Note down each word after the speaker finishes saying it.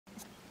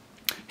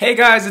Hey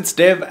guys, it's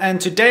Dev,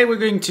 and today we're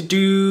going to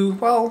do,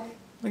 well,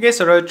 I guess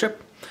a road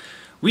trip.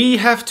 We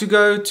have to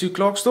go to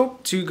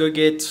Klerksdorp to go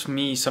get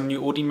me some new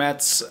Audi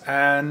mats,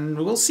 and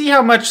we'll see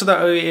how much the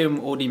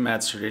OEM Audi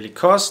mats really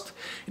cost.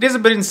 It is a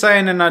bit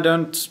insane, and I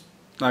don't,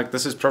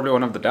 this is probably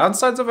one of the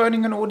downsides of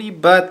owning an Audi,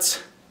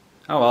 but,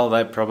 oh well,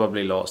 they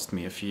probably last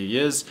me a few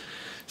years.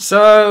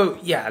 So,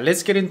 yeah,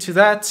 let's get into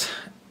that,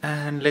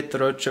 and let the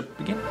road trip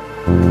begin.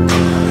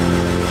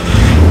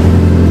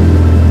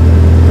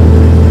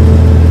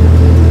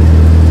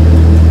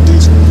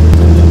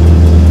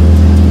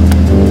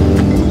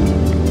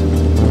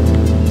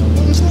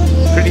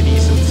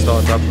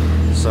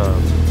 So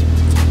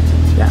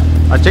yeah,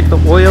 I checked the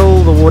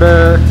oil, the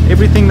water,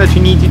 everything that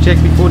you need to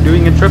check before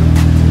doing a trip.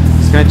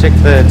 Just gonna check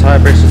the tire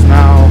pressures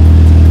now,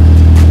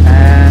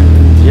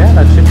 and yeah,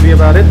 that should be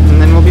about it,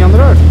 and then we'll be on the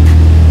road.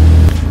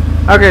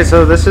 Okay,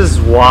 so this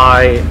is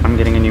why I'm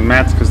getting a new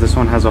mat, because this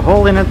one has a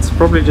hole in it,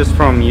 probably just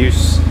from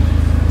use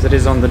as it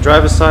is on the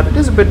driver's side. It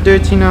is a bit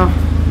dirty now,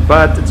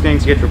 but it's going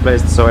to get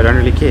replaced, so I don't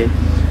really care.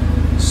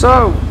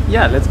 So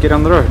yeah, let's get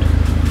on the road.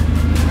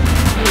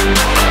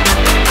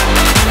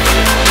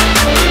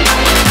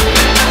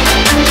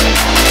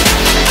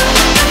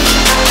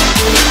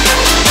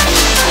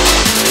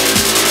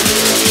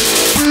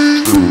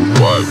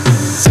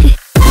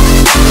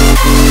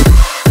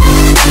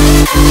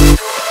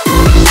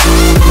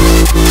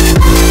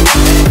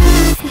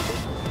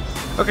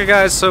 Okay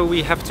guys, so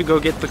we have to go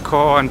get the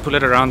car and pull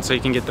it around so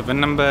you can get the VIN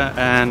number,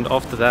 and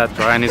after that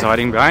Ryan is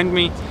hiding behind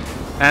me,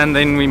 and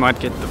then we might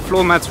get the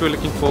floor mats we're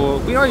looking for.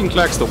 We are in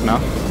Klerksdorp now,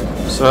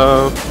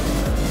 so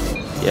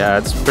yeah,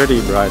 it's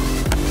pretty bright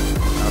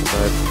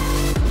outside.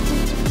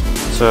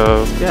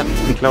 So yeah,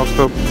 in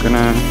Klerksdorp,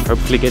 gonna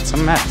hopefully get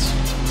some mats.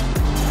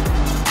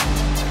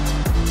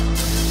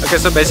 Okay,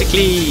 so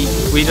basically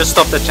we just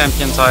stopped at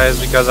Champion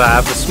Tires because I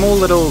have a small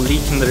little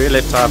leak in the rear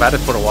left tire. I've had it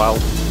for a while.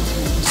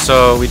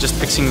 So we're just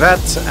fixing that,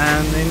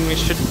 and then we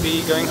should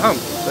be going home.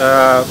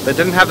 They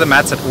didn't have the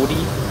mats at Audi.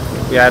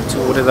 We had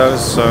to order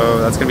those, so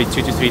that's going to be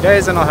 2 to 3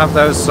 days and I'll have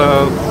those.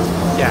 So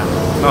yeah,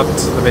 not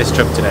the best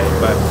trip today,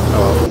 but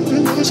oh well.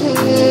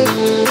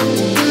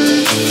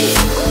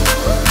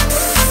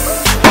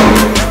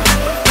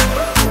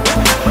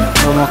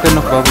 We maken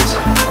nog bubbles.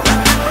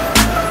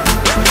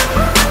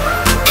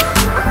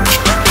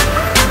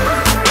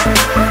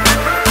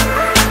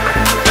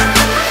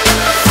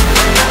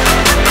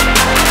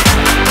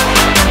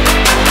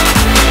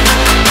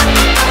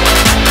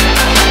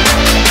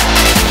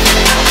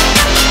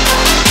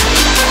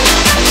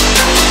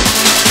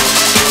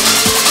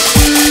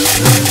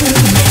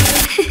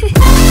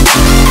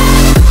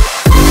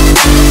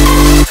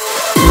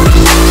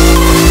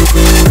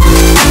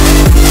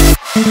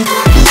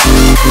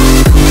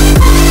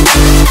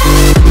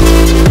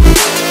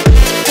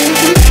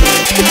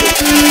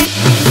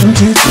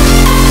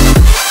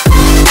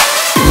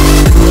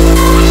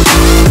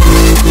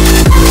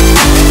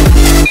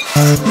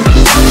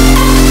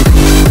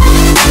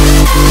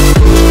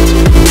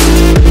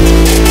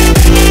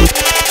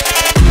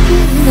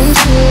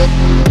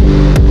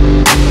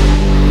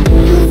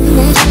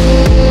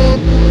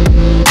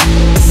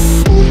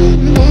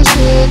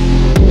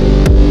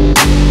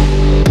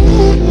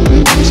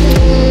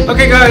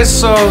 Okay guys,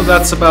 so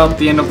that's about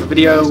the end of the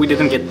video. We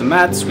didn't get the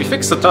mats, we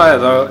fixed the tire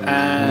though,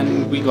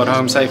 and we got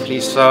home safely.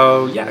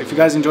 So yeah, if you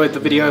guys enjoyed the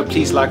video,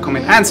 please like,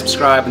 comment and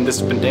subscribe, and this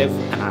has been Dev,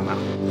 and I'm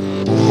out.